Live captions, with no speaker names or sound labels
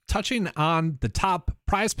touching on the top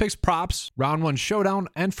Prize Picks props, round 1 showdown,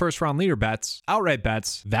 and first round leader bets, outright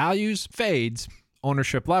bets, values, fades,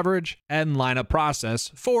 ownership leverage, and lineup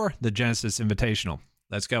process for the Genesis Invitational.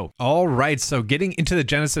 Let's go. All right, so getting into the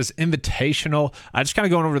Genesis Invitational, just kind of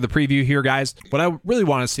going over the preview here, guys. What I really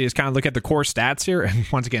want to see is kind of look at the core stats here, and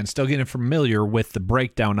once again, still getting familiar with the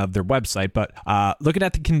breakdown of their website, but looking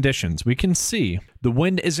at the conditions, we can see the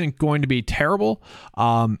wind isn't going to be terrible.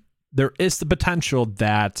 There is the potential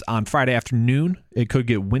that on Friday afternoon, it could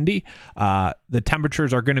get windy. The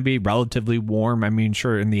temperatures are going to be relatively warm. I mean,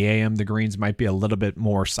 sure, in the AM, the greens might be a little bit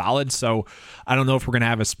more solid. So I don't know if we're going to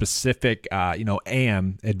have a specific,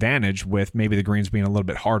 AM advantage with maybe the greens being a little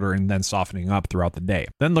bit harder and then softening up throughout the day.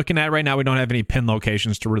 Then looking at right now, we don't have any pin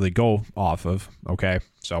locations to really go off of. Okay,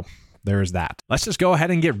 so there's that. Let's just go ahead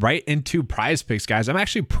and get right into Prize Picks, guys. I'm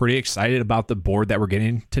actually pretty excited about the board that we're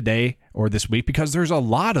getting today or this week because there's a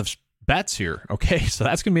lot of bets here. Okay, so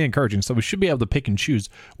that's going to be encouraging. So we should be able to pick and choose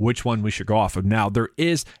which one we should go off of. Now, there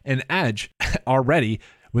is an edge already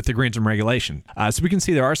with the greens and regulation. So we can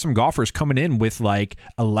see there are some golfers coming in with like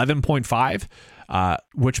 11.5.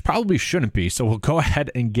 Which probably shouldn't be. So we'll go ahead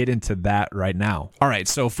and get into that right now. All right,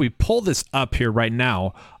 so if we pull this up here right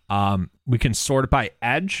now, we can sort it by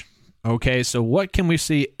edge. Okay, so what can we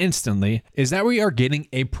see instantly is that we are getting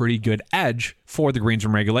a pretty good edge for the greens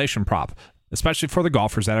and regulation prop, especially for the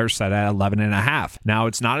golfers that are set at 11.5. Now,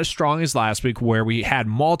 it's not as strong as last week where we had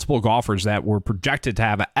multiple golfers that were projected to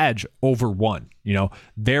have an edge over 1,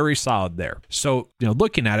 very solid there. So,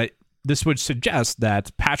 looking at it, this would suggest that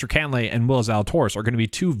Patrick Cantlay and Will Zalatoris are going to be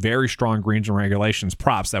 2 very strong greens and regulations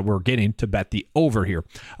props that we're getting to bet the over here.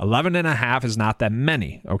 11.5 is not that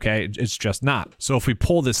many, okay? It's just not. So if we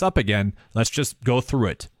pull this up again, let's just go through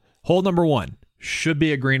it. Hole number 1 should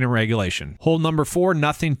be a green in regulation. Hole number 4,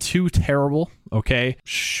 nothing too terrible, okay?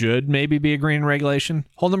 Should maybe be a green in regulation.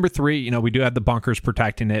 Hole number 3, we do have the bunkers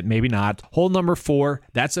protecting it, maybe not. Hole number 4,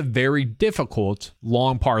 that's a very difficult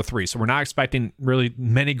long par 3, so we're not expecting really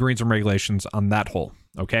many greens and regulations on that hole,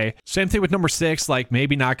 okay? Same thing with number 6, like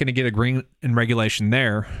maybe not going to get a green in regulation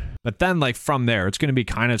there, but then like from there, it's going to be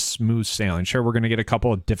kind of smooth sailing. Sure, we're going to get a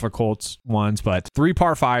couple of difficult ones, but 3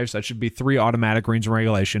 par 5s, that should be 3 automatic greens in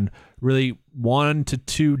regulation, really 1 to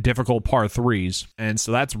 2 difficult par 3s, and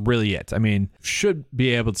so that's really it. I mean, should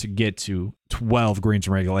be able to get to 12 greens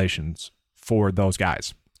and regulations for those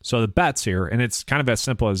guys. So the bets here, and it's kind of as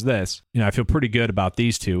simple as this, I feel pretty good about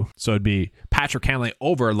these 2. So it'd be Patrick Cantlay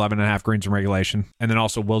over 11.5 greens in regulation, and then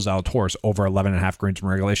also Will Zalatoris over 11.5 greens in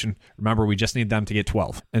regulation. Remember, we just need them to get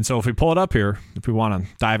 12. And so if we pull it up here, if we want to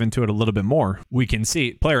dive into it a little bit more, we can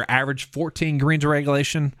see player average 14 greens in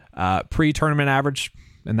regulation, pre-tournament average,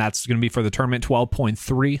 and that's going to be for the tournament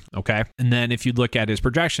 12.3, okay? And then if you look at his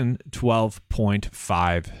projection,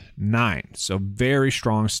 12.59. So very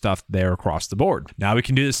strong stuff there across the board. Now we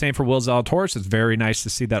can do the same for Will Zalatoris. It's very nice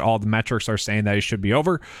to see that all the metrics are saying that he should be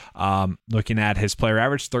over. Looking at his player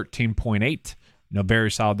average, 13.8.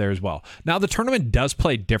 Very solid there as well. Now, the tournament does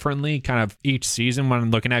play differently kind of each season when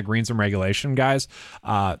I'm looking at greens and regulation, guys.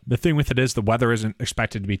 The thing with it is the weather isn't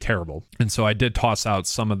expected to be terrible. And so I did toss out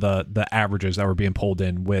some of the averages that were being pulled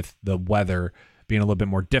in with the weather being a little bit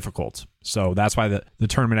more difficult. So that's why the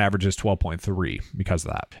tournament average is 12.3 because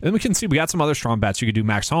of that. And then we can see we got some other strong bets. You could do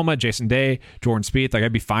Max Homa, Jason Day, Jordan Spieth. Like,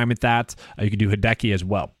 I'd be fine with that. You could do Hideki as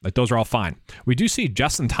well. Like, those are all fine. We do see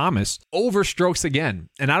Justin Thomas over strokes again.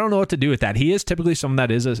 And I don't know what to do with that. He is typically someone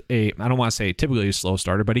that is I don't want to say typically a slow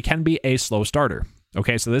starter, but he can be a slow starter.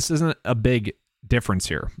 Okay, so this isn't a big difference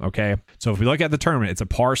here, okay? So if we look at the tournament, it's a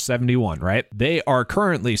par 71, right? They are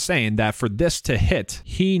currently saying that for this to hit,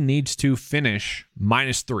 he needs to finish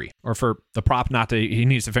 -3, or for the prop not to, he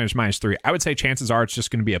needs to finish -3. I would say chances are it's just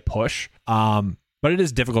going to be a push. But it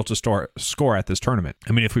is difficult to score at this tournament.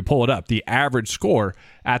 I mean, if we pull it up, the average score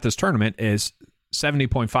at this tournament is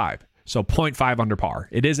 70.5. So 0.5 under par.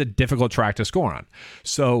 It is a difficult track to score on.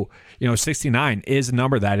 So, 69 is a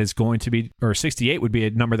number that is going to be, or 68 would be a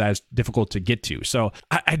number that is difficult to get to. So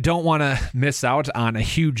I don't want to miss out on a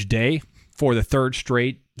huge day for the 3rd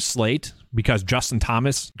straight slate because Justin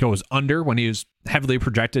Thomas goes under when he was heavily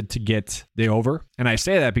projected to get the over. And I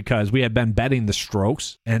say that because we had been betting the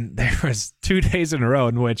strokes, and there was 2 days in a row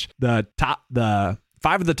in which the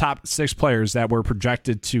 5 of the top 6 players that were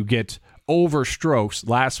projected to get over strokes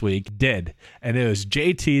last week did. And it was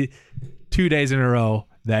JT 2 days in a row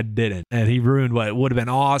that didn't. And he ruined what would have been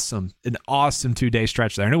an awesome 2-day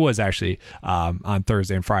stretch there. And it was actually on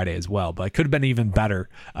Thursday and Friday as well, but it could have been even better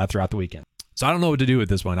throughout the weekend. So I don't know what to do with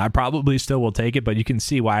this one. I probably still will take it, but you can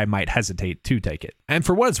see why I might hesitate to take it. And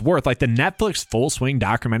for what it's worth, like the Netflix Full Swing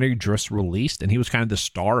documentary just released, and he was kind of the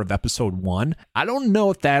star of episode 1. I don't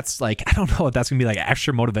know if that's going to be like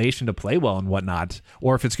extra motivation to play well and whatnot,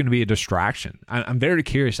 or if it's going to be a distraction. I'm very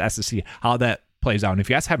curious as to see how that plays out. And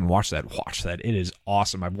if you guys haven't watched that, watch that. It is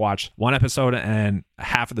awesome. I've watched one episode and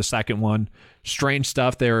half of the second one. Strange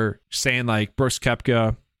stuff. They're saying like Brooks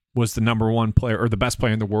Koepka was the number one player or the best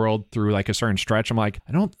player in the world through like a certain stretch. I'm like,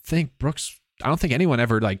 I don't think anyone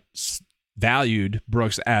ever like valued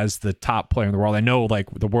Brooks as the top player in the world. I know like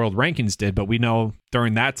the world rankings did, but we know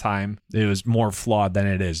during that time it was more flawed than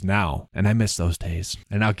it is now. And I miss those days.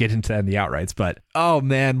 And I'll get into that in the outrights. But oh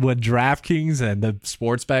man, when DraftKings and the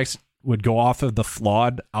sports backs would go off of the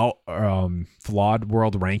flawed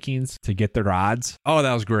world rankings to get their odds. Oh,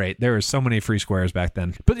 that was great. There were so many free squares back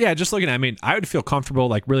then. But yeah, just looking at, I mean, I would feel comfortable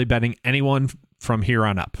like really betting anyone from here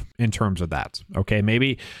on up in terms of that. Okay,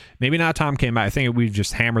 maybe not Tom Kim. I think we've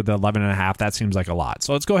just hammered the 11.5. That seems like a lot.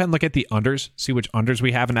 So let's go ahead and look at the unders, see which unders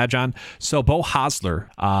we have an edge on. So Beau Hossler,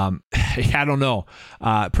 I don't know,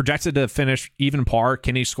 projected to finish even par.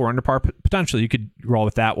 Can he score under par? Potentially, you could roll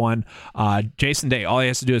with that one. Jason Day, all he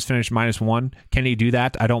has to do is finish -1. Can he do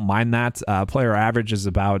that? I don't mind that. Player average is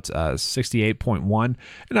about 68.1. And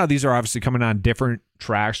now these are obviously coming on different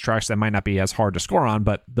tracks that might not be as hard to score on,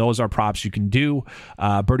 but those are props you can do.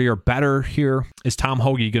 Birdie or better here. Is Tom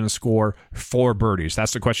Hoge going to score 4 birdies?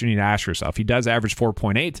 That's the question you need to ask yourself. He does average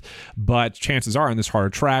 4.8, but chances are in this harder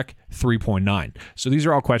track, 3.9. So these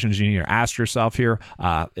are all questions you need to ask yourself here.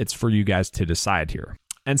 It's for you guys to decide here.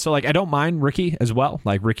 And so, like, I don't mind Ricky as well.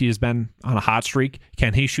 Like, Ricky has been on a hot streak.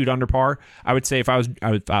 Can he shoot under par? I would say if I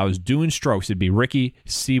was doing strokes, it'd be Ricky,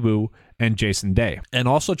 Sibu, and Jason Day. And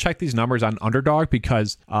also check these numbers on Underdog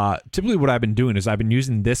because typically what I've been doing is I've been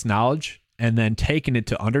using this knowledge and then taking it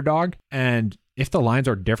to Underdog. And if the lines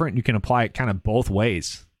are different, you can apply it kind of both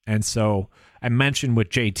ways. And so I mentioned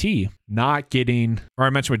with JT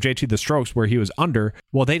the strokes where he was under.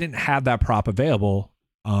 Well, they didn't have that prop available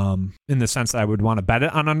in the sense that I would want to bet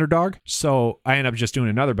it on Underdog. So I ended up just doing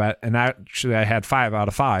another bet, and actually I had 5 out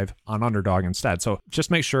of 5 on Underdog instead. So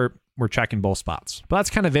just make sure we're checking both spots. But that's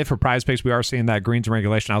kind of it for Prize Picks. We are seeing that greens and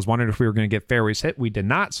regulation. I was wondering if we were going to get fairways hit. We did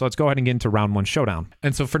not. So let's go ahead and get into round 1 showdown.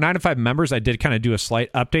 And so for 9 to 5 members, I did kind of do a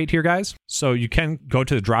slight update here, guys. So you can go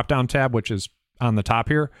to the drop down tab, which is on the top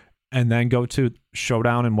here, and then go to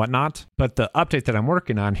showdown and whatnot. But the update that I'm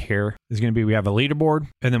working on here is going to be, we have a leaderboard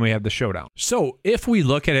and then we have the showdown. So if we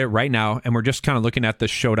look at it right now and we're just kind of looking at the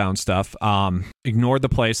showdown stuff, ignore the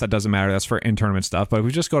place. That doesn't matter. That's for in-tournament stuff. But if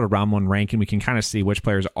we just go to round 1 ranking, we can kind of see which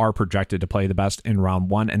players are projected to play the best in round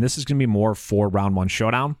 1. And this is going to be more for round 1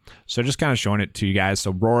 showdown. So just kind of showing it to you guys.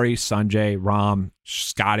 So Rory, Sungjae, Rahm,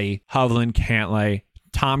 Scotty, Hovland, Cantlay,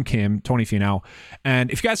 Tom Kim, Tony Finau.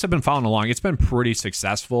 And if you guys have been following along, it's been pretty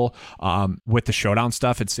successful with the showdown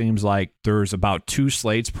stuff. It seems like there's about 2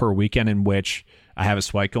 slates per weekend in which I have a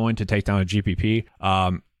swipe going to take down a GPP.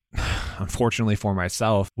 Unfortunately for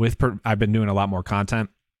myself, I've been doing a lot more content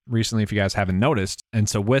recently, if you guys haven't noticed. And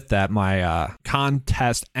so with that, my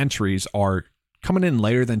contest entries are coming in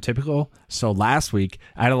later than typical. So last week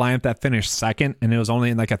I had a lineup that finished second, and it was only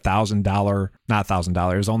in like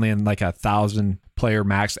 $1,000, it was only in like 1,000 player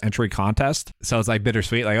max entry contest. So it's like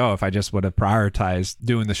bittersweet, like, oh, if I just would have prioritized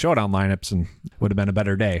doing the showdown lineups and would have been a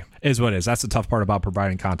better day. Is what it is. That's the tough part about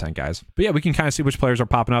providing content, guys. But yeah, we can kind of see which players are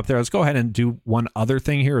popping up there. Let's go ahead and do one other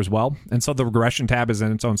thing here as well. And so the regression tab is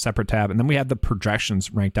in its own separate tab. And then we have the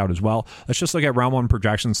projections ranked out as well. Let's just look at round 1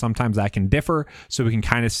 projections. Sometimes that can differ. So we can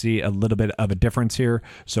kind of see a little bit of a difference here.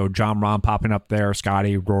 So Jon Rahm popping up there,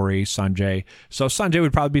 Scotty, Rory, Sungjae. So Sungjae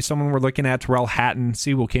would probably be someone we're looking at. Terrell Hatton,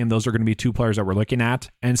 Siwoo Kim. Those are going to be 2 players that we're looking at.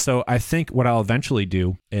 And so I think what I'll eventually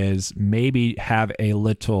do is maybe have a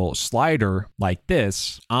little slider like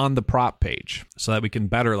this on the prop page so that we can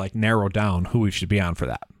better like narrow down who we should be on for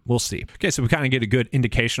that. We'll see. Okay, so we kind of get a good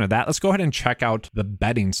indication of that. Let's go ahead and check out the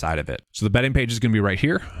betting side of it. So the betting page is going to be right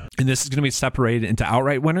here, and this is going to be separated into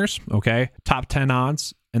outright winners, okay, top 10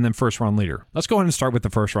 odds, and then first round leader. Let's go ahead and start with the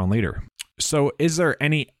first round leader. So is there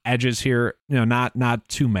any edges here? Not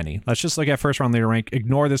too many. Let's just look at first round leader rank.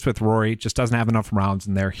 Ignore this with Rory. Just doesn't have enough rounds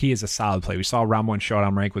in there. He is a solid play. We saw round 1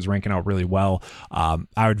 showdown rank was ranking out really well.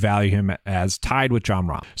 I would value him as tied with Jon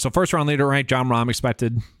Rahm. So first round leader rank, Jon Rahm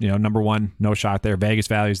expected, number 1, no shot there. Vegas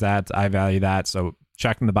values that. I value that. So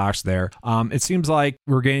checking the box there. It seems like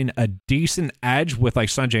we're getting a decent edge with like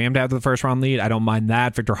Sungjae Im to have the first round lead. I don't mind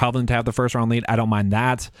that. Victor Hovland to have the first round lead. I don't mind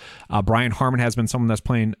that. Brian Harman has been someone that's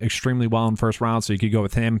playing extremely well in first round, so you could go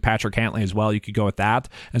with him. Patrick Cantlay as well. You could go with that.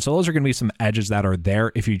 And so those are going to be some edges that are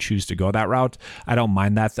there if you choose to go that route. I don't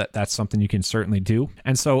mind that. That's something you can certainly do.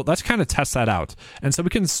 And so let's kind of test that out. And so we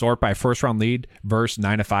can sort by first round lead versus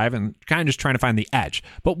 9 to 5 and kind of just trying to find the edge.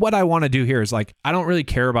 But what I want to do here is like, I don't really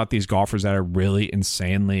care about these golfers that are really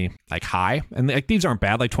insanely like high. And like these aren't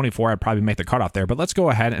bad. Like 24, I'd probably make the cutoff there. But let's go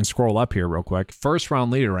ahead and scroll up here real quick. First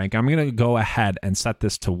round leader rank. I'm going to go ahead and set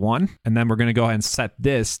this to 1. And then we're going to go ahead and set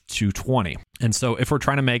this to 20. And so if we're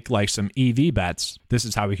trying to make like some EV bets, this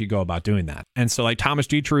is how we could go about doing that. And so like Thomas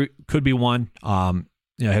Dietrich could be one.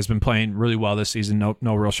 Has been playing really well this season.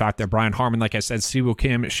 No real shock there. Brian Harman, like I said, Siwoo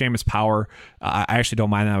Kim, Seamus Power. I actually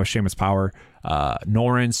don't mind that with Seamus Power.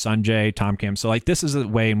 Noren, Sungjae, Tom Kim. So like this is a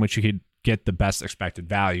way in which you could get the best expected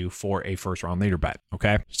value for a first round leader bet.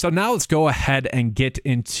 Okay. So now let's go ahead and get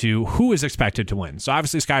into who is expected to win. So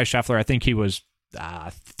obviously Sky Scheffler, I think he was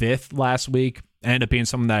 5th last week. Ended up being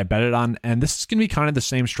someone that I betted on. And this is going to be kind of the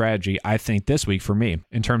same strategy, I think, this week for me.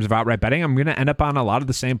 In terms of outright betting, I'm going to end up on a lot of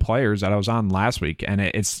the same players that I was on last week. And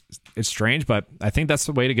it's strange, but I think that's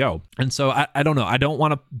the way to go. And so I don't know. I don't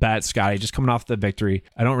want to bet Scotty just coming off the victory.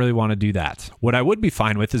 I don't really want to do that. What I would be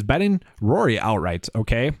fine with is betting Rory outright,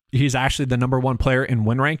 okay? He's actually the number 1 player in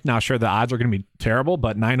win rank. Now, sure, the odds are going to be terrible,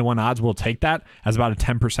 but 9-1 odds will take that as about a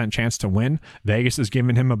 10% chance to win. Vegas is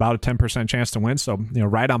giving him about a 10% chance to win. So,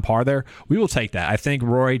 right on par there. We will take that. I think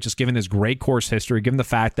Rory, just given his great course history, given the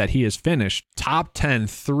fact that he has finished top 10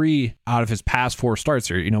 3 out of his past 4 starts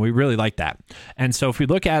here, we really like that. And so if we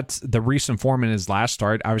look at the recent form in his last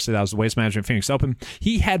start, obviously that was the Waste Management Phoenix Open,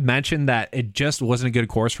 he had mentioned that it just wasn't a good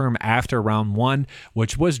course for him after round 1,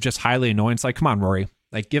 which was just highly annoying. It's like, come on, Rory.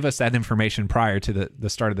 Like, give us that information prior to the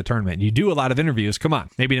start of the tournament. You do a lot of interviews. Come on.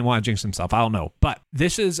 Maybe he didn't want to jinx himself. I don't know. But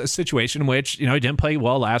this is a situation in which, he didn't play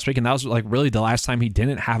well last week. And that was like really the last time he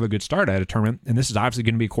didn't have a good start at a tournament. And this is obviously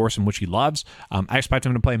going to be a course in which he loves. I expect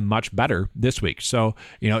him to play much better this week. So,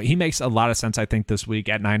 he makes a lot of sense, I think, this week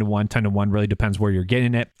at 9-1, 10-1. Really depends where you're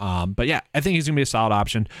getting it. But yeah, I think he's going to be a solid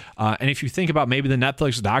option. And if you think about maybe the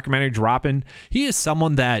Netflix documentary dropping, he is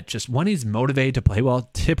someone that just when he's motivated to play well,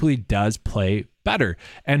 typically does play better.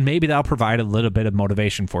 And maybe that'll provide a little bit of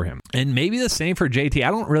motivation for him. And maybe the same for JT. I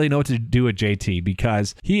don't really know what to do with JT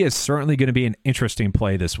because he is certainly going to be an interesting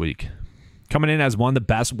play this week. Coming in as one of the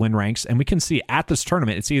best win ranks. And we can see at this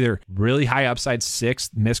tournament, it's either really high upside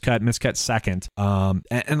 6th, miscut 2nd.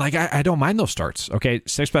 And I don't mind those starts. Okay.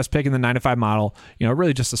 6th best pick in the 9-5 model,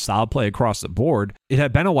 really just a solid play across the board. It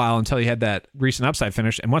had been a while until he had that recent upside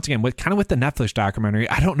finish. And once again, with the Netflix documentary,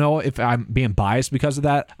 I don't know if I'm being biased because of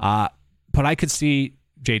that. But I could see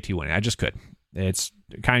JT winning. I just could. It's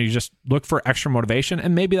kind of, you just look for extra motivation,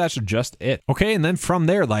 and maybe that's just it. Okay, and then from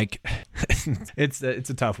there, it's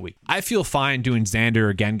a tough week. I feel fine doing Xander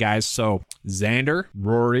again, guys. So Xander,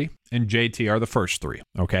 Rory, and JT are the first 3.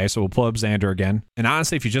 Okay, so we'll pull up Xander again. And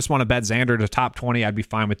honestly, if you just want to bet Xander to top 20, I'd be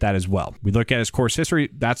fine with that as well. We look at his course history.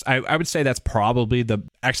 I would say that's probably the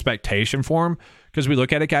expectation for him. Because we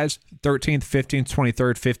look at it, guys, 13th, 15th,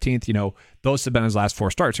 23rd, 15th, those have been his last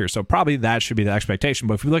 4 starts here. So probably that should be the expectation.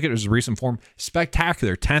 But if we look at his recent form, spectacular.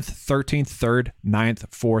 10th, 13th, 3rd, 9th,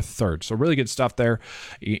 4th, 3rd. So really good stuff there.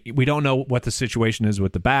 We don't know what the situation is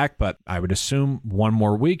with the back, but I would assume one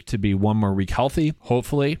more week to be one more week healthy.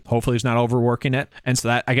 Hopefully he's not overworking it. And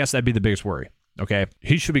so I guess that'd be the biggest worry. Okay,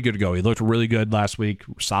 he should be good to go. He looked really good last week,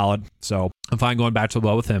 solid. So I'm fine going back to the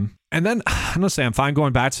well with him. And then I'm going to say I'm fine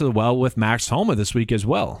going back to the well with Max Homa this week as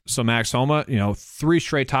well. So Max Homa, 3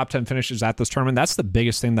 straight top 10 finishes at this tournament. That's the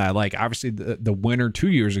biggest thing that I like. Obviously, the winner 2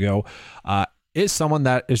 years ago is someone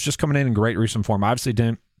that is just coming in great recent form. Obviously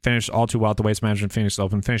didn't finish all too well at the Waste Management Phoenix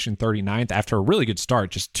Open, finishing 39th after a really good start.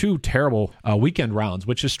 Just 2 terrible weekend rounds,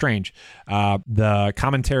 which is strange. The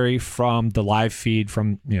commentary from the live feed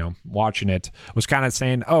from, watching it was kind of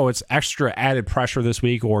saying, oh, it's extra added pressure this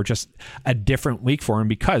week or just a different week for him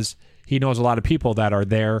because he knows a lot of people that are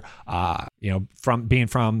there, from being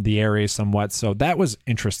from the area somewhat. So that was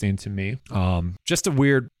interesting to me. Just a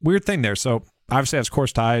weird thing there. So obviously has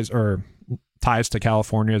course ties to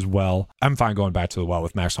California as well. I'm fine going back to the well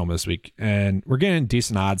with Max Homa this week. And we're getting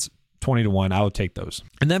decent odds, 20-1. I would take those.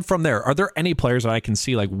 And then from there, are there any players that I can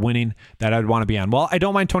see winning that I'd want to be on? Well, I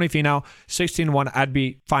don't mind Tony Finau, 16-1. I'd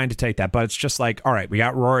be fine to take that. But it's just all right, we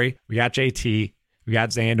got Rory, we got JT, we got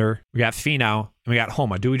Xander, we got Finau, and we got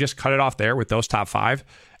Homa. Do we just cut it off there with those top 5?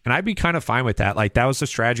 And I'd be kind of fine with that. That was the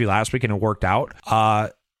strategy last week and it worked out.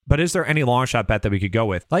 But is there any long shot bet that we could go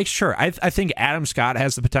with? Like, sure, I think Adam Scott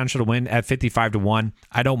has the potential to win at 55-1.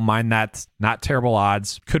 I don't mind that. Not terrible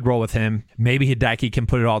odds. Could roll with him. Maybe Hideki can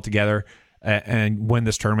put it all together and win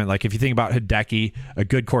this tournament. Like, if you think about Hideki, a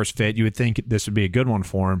good course fit, you would think this would be a good one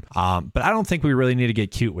for him. But I don't think we really need to get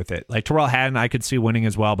cute with it. Like, Tyrrell Hatton, I could see winning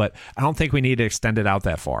as well, but I don't think we need to extend it out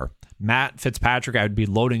that far. Matt Fitzpatrick, I would be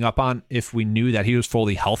loading up on if we knew that he was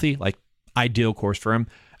fully healthy, like ideal course for him.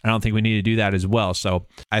 I don't think we need to do that as well. So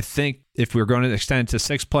I think if we were going to extend it to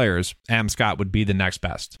 6 players, Adam Scott would be the next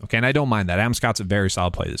best. Okay, and I don't mind that. Adam Scott's a very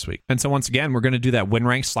solid play this week. And so once again, we're going to do that win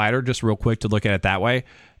rank slider just real quick to look at it that way,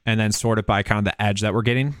 and then sort it by kind of the edge that we're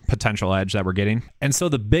getting, potential edge that we're getting. And so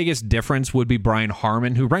the biggest difference would be Brian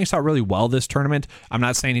Harman, who ranks out really well this tournament. I'm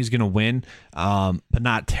not saying he's going to win, but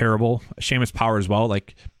not terrible. Seamus Power as well.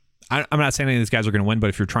 Like, I'm not saying any of these guys are going to win, but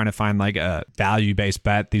if you're trying to find like a value-based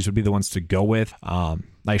bet, these would be the ones to go with.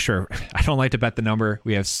 Like, sure, I don't like to bet the number.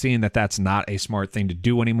 We have seen that that's not a smart thing to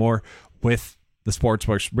do anymore with the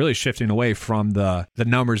sportsbooks really shifting away from the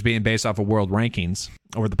numbers being based off of world rankings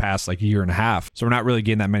over the past like year and a half. So we're not really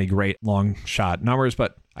getting that many great long shot numbers,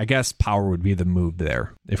 but I guess power would be the move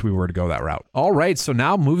there if we were to go that route. All right, so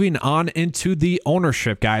now moving on into the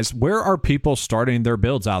ownership, guys. Where are people starting their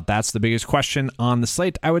builds out? That's the biggest question on the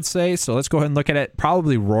slate, I would say. So let's go ahead and look at it.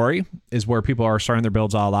 Probably Rory is where people are starting their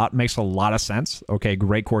builds all out. Makes a lot of sense. Okay,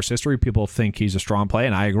 great course history. People think he's a strong play,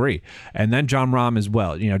 and I agree. And then Jon Rahm as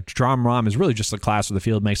well. You know, Jon Rahm is really just the class of the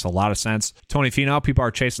field. Makes a lot of sense. Tony Finau, people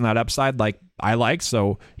are chasing that upside like I like,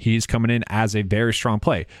 so he's coming in as a very strong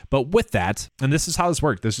play. But with that, and this is how this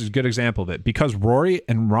worked, this is a good example of it, because Rory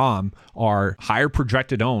and Rahm are higher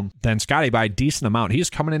projected owned than Scotty by a decent amount.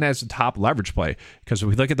 He's coming in as a top leverage play, because if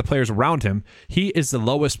we look at the players around him, he is the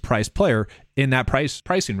lowest priced player in that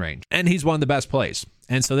pricing range, and he's one of the best plays.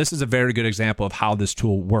 And so this is a very good example of how this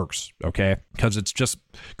tool works, okay? Because it's just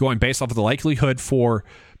going based off of the likelihood for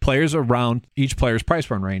players around each player's price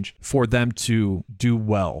run range for them to do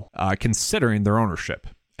well, considering their ownership,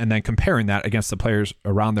 and then comparing that against the players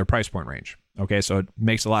around their price point range. Okay, so it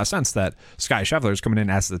makes a lot of sense that Scotty Scheffler is coming in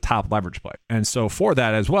as the top leverage play. And so for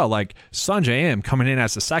that as well, like Sungjae Im coming in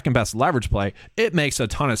as the second best leverage play, it makes a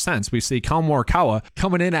ton of sense. We see Collin Morikawa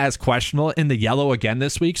coming in as questionable in the yellow again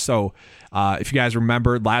this week. So if you guys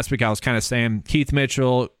remember, last week I was kind of saying Keith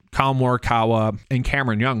Mitchell, Collin Morikawa, and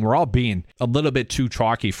Cameron Young were all being a little bit too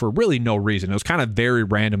chalky for really no reason. It was kind of very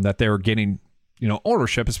random that they were getting, you know,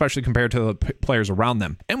 ownership, especially compared to the players around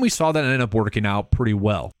them. And we saw that end up working out pretty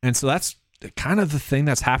well. And so that's kind of the thing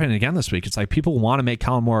that's happening again this week. It's like people want to make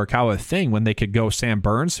Collin Morikawa a thing when they could go Sam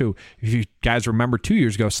Burns, who, if you guys remember 2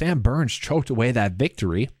 years ago, Sam Burns choked away that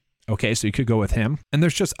victory. Okay, so you could go with him. And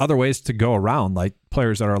there's just other ways to go around, like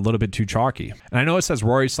players that are a little bit too chalky. And I know it says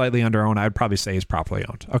Rory's slightly under owned. I'd probably say he's properly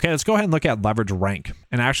owned. Okay, let's go ahead and look at leverage rank.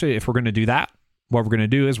 And actually, if we're going to do that, what we're going to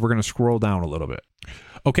do is we're going to scroll down a little bit.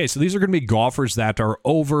 Okay, so these are going to be golfers that are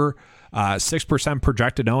over 6%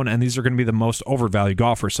 projected own, and these are going to be the most overvalued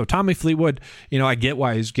golfers. So Tommy Fleetwood, you know, I get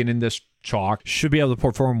why he's getting this chalk, should be able to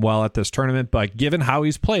perform well at this tournament, but given how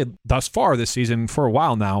he's played thus far this season for a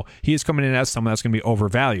while now, he is coming in as someone that's going to be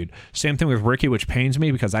overvalued. Same thing with Ricky, which pains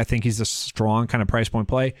me because I think he's a strong kind of price point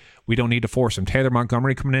play. We don't need to force him. Taylor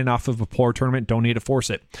Montgomery coming in off of a poor tournament, don't need to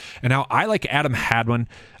force it. And now I like Adam Hadwin.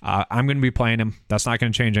 I'm going to be playing him. That's not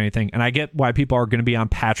going to change anything. And I get why people are going to be on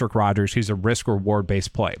Patrick Rodgers. He's a risk-reward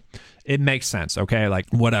based play. It makes sense, okay? Like,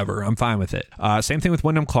 whatever. I'm fine with it. Same thing with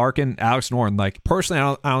Wyndham Clark and Alex Noren. Like,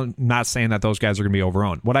 personally, I'm not saying that those guys are going to be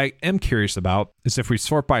overowned. What I am curious about is if we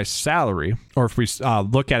sort by salary, or if we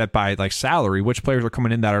look at it by, like, salary, which players are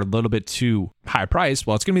coming in that are a little bit too high priced.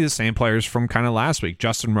 Well, it's going to be the same players from kind of last week.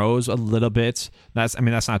 Justin Rose, a little bit. That's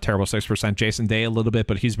not terrible, 6%. Jason Day, a little bit,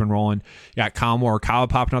 but he's been rolling. You got Collin Morikawa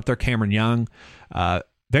popping up there, Cameron Young.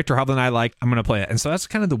 Victor Hovland, I'm going to play it. And so that's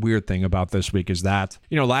kind of the weird thing about this week is that,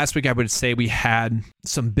 you know, last week I would say we had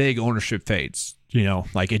some big ownership fades, you know,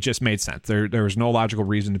 like it just made sense. There was no logical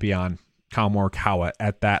reason to be on Collin Morikawa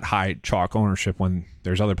at that high chalk ownership when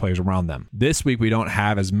there's other players around them. This week, we don't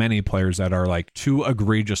have as many players that are like too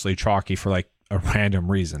egregiously chalky for like a random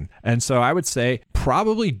reason. And so I would say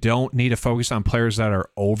probably don't need to focus on players that are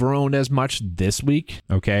overowned as much this week.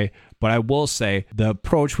 Okay. But I will say the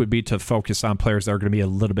approach would be to focus on players that are going to be a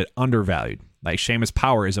little bit undervalued. Like Seamus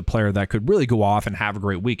Power is a player that could really go off and have a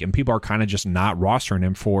great week, and people are kind of just not rostering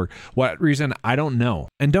him for what reason, I don't know.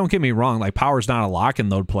 And don't get me wrong, like Power's not a lock and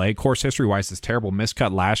load play. Course history-wise, it's terrible.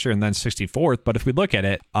 Miscut last year and then 64th. But if we look at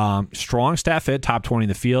it, strong stat fit, top 20 in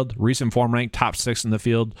the field. Recent form rank, top 6 in the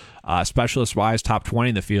field. Specialist-wise, top 20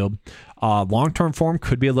 in the field. Long-term form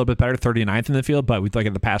could be a little bit better, 39th in the field, but we look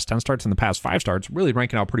at the past 10 starts and the past 5 starts, really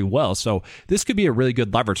ranking out pretty well. So this could be a really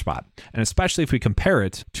good leverage spot. And especially if we compare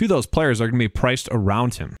it to those players that are going to be priced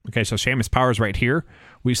around him. Okay, so Seamus Powers right here.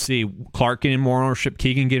 We see Clark getting more ownership,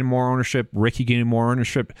 Keegan getting more ownership, Ricky getting more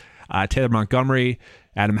ownership, Taylor Montgomery,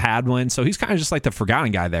 Adam Hadwin. So he's kind of just like the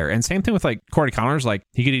forgotten guy there. And same thing with like Corey Connors, like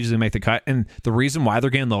he could easily make the cut. And the reason why they're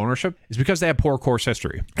getting low ownership is because they have poor course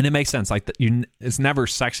history. And it makes sense. Like it's never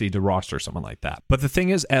sexy to roster someone like that. But the thing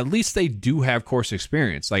is, at least they do have course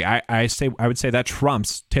experience. Like I would say that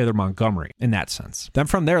trumps Taylor Montgomery in that sense. Then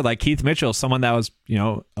from there, like Keith Mitchell, someone that was,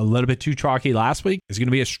 a little bit too chalky last week, is going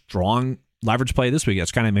to be a strong leverage play this week.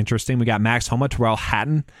 That's kind of interesting. We got Max Homa, Terrell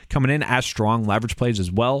Hatton coming in as strong leverage plays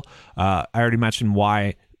as well. I already mentioned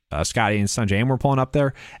why Scotty and Sungjae were pulling up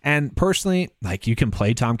there. And personally, like you can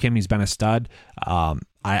play Tom Kim. He's been a stud.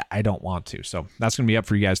 I don't want to. So that's going to be up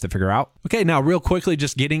for you guys to figure out. Okay, now real quickly,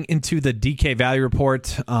 just getting into the DK value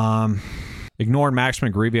report. Ignore Max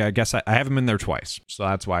McGreevy. I guess I have him in there twice. So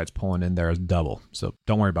that's why it's pulling in there as double. So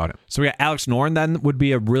don't worry about it. So we got Alex Noren then would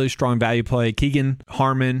be a really strong value play. Keegan,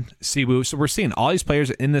 Harmon, Siwoo. So we're seeing all these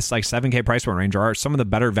players in this like 7K price point range are some of the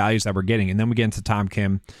better values that we're getting. And then we get into Tom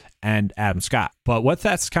Kim and Adam Scott. But what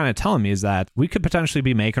that's kind of telling me is that we could potentially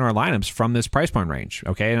be making our lineups from this price point range.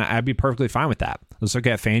 Okay. And I'd be perfectly fine with that. Let's look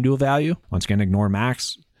at FanDuel value. Once again, ignore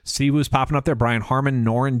Max. Siwoo's popping up there. Brian Harmon,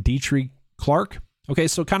 Noren, Dietrich, Clark. Okay.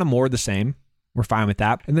 So kind of more the same. We're fine with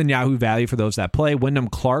that. And then Yahoo value for those that play. Wyndham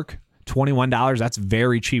Clark, $21. That's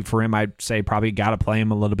very cheap for him. I'd say probably got to play him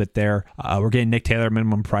a little bit there. We're getting Nick Taylor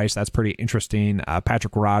minimum price. That's pretty interesting.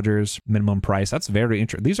 Patrick Rogers minimum price. That's very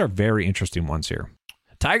interesting. These are very interesting ones here.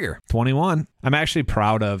 Tiger, 21. I'm actually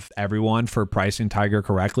proud of everyone for pricing Tiger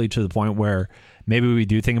correctly to the point where maybe we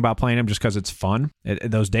do think about playing him just because it's fun.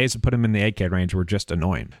 Those days to put him in the 8K range were just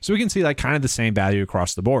annoying. So we can see like kind of the same value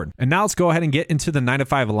across the board. And now let's go ahead and get into the 9 to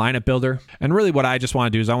 5 lineup builder. And really what I just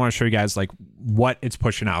want to do is I want to show you guys like what it's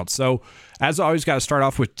pushing out. So as always, got to start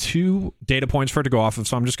off with 2 data points for it to go off of.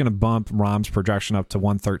 So I'm just going to bump Rahm's projection up to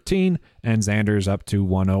 113 and Xander's up to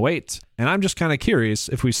 108. And I'm just kind of curious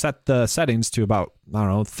if we set the settings to about,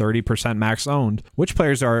 30% max owned, which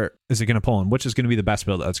players is it going to pull in? Which is going to be the best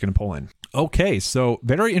build that's going to pull in? Okay, so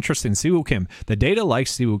very interesting. Siwoo Kim. The data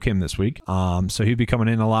likes Siwoo Kim this week. So he'd be coming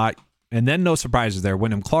in a lot. And then no surprises there.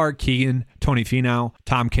 Wyndham Clark, Keegan, Tony Finau,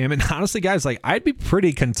 Tom Kim. And honestly, guys, like I'd be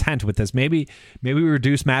pretty content with this. Maybe we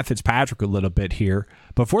reduce Matt Fitzpatrick a little bit here.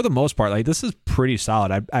 But for the most part, like this is pretty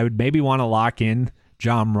solid. I would maybe want to lock in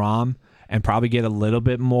Jon Rahm and probably get a little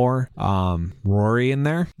bit more Rory in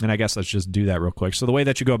there. And I guess let's just do that real quick. So the way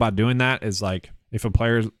that you go about doing that is like if a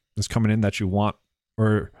player is coming in that you want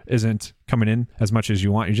or isn't coming in as much as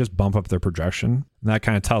you want, you just bump up their projection. And that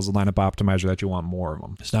kind of tells the lineup optimizer that you want more of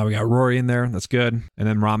them. So now we got Rory in there. That's good. And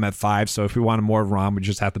then Rahm at 5. So if we wanted more of Rahm, we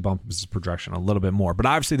just have to bump his projection a little bit more. But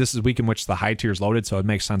obviously this is a week in which the high tier is loaded, so it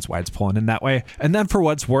makes sense why it's pulling in that way. And then for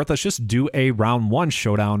what's worth, let's just do a round 1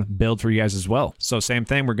 showdown build for you guys as well. So same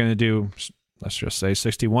thing. We're going to do, let's just say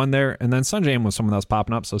 61 there. And then Sungjae was someone else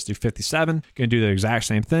popping up. So let's do 57. Going to do the exact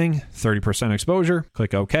same thing. 30% exposure.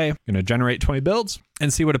 Click OK. Going to generate 20 builds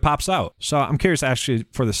and see what it pops out. So I'm curious actually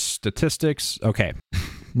for the statistics. Okay.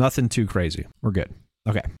 Nothing too crazy. We're good.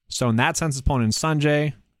 Okay. So in that sense, it's pulling in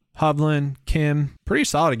Sungjae, Hovland, Kim. Pretty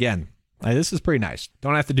solid again. This is pretty nice.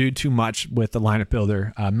 Don't have to do too much with the lineup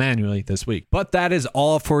builder manually this week. But that is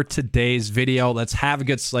all for today's video. Let's have a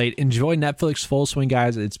good slate. Enjoy Netflix Full Swing,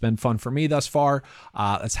 guys. It's been fun for me thus far.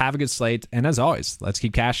 Let's have a good slate. And as always, let's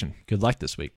keep cashing. Good luck this week.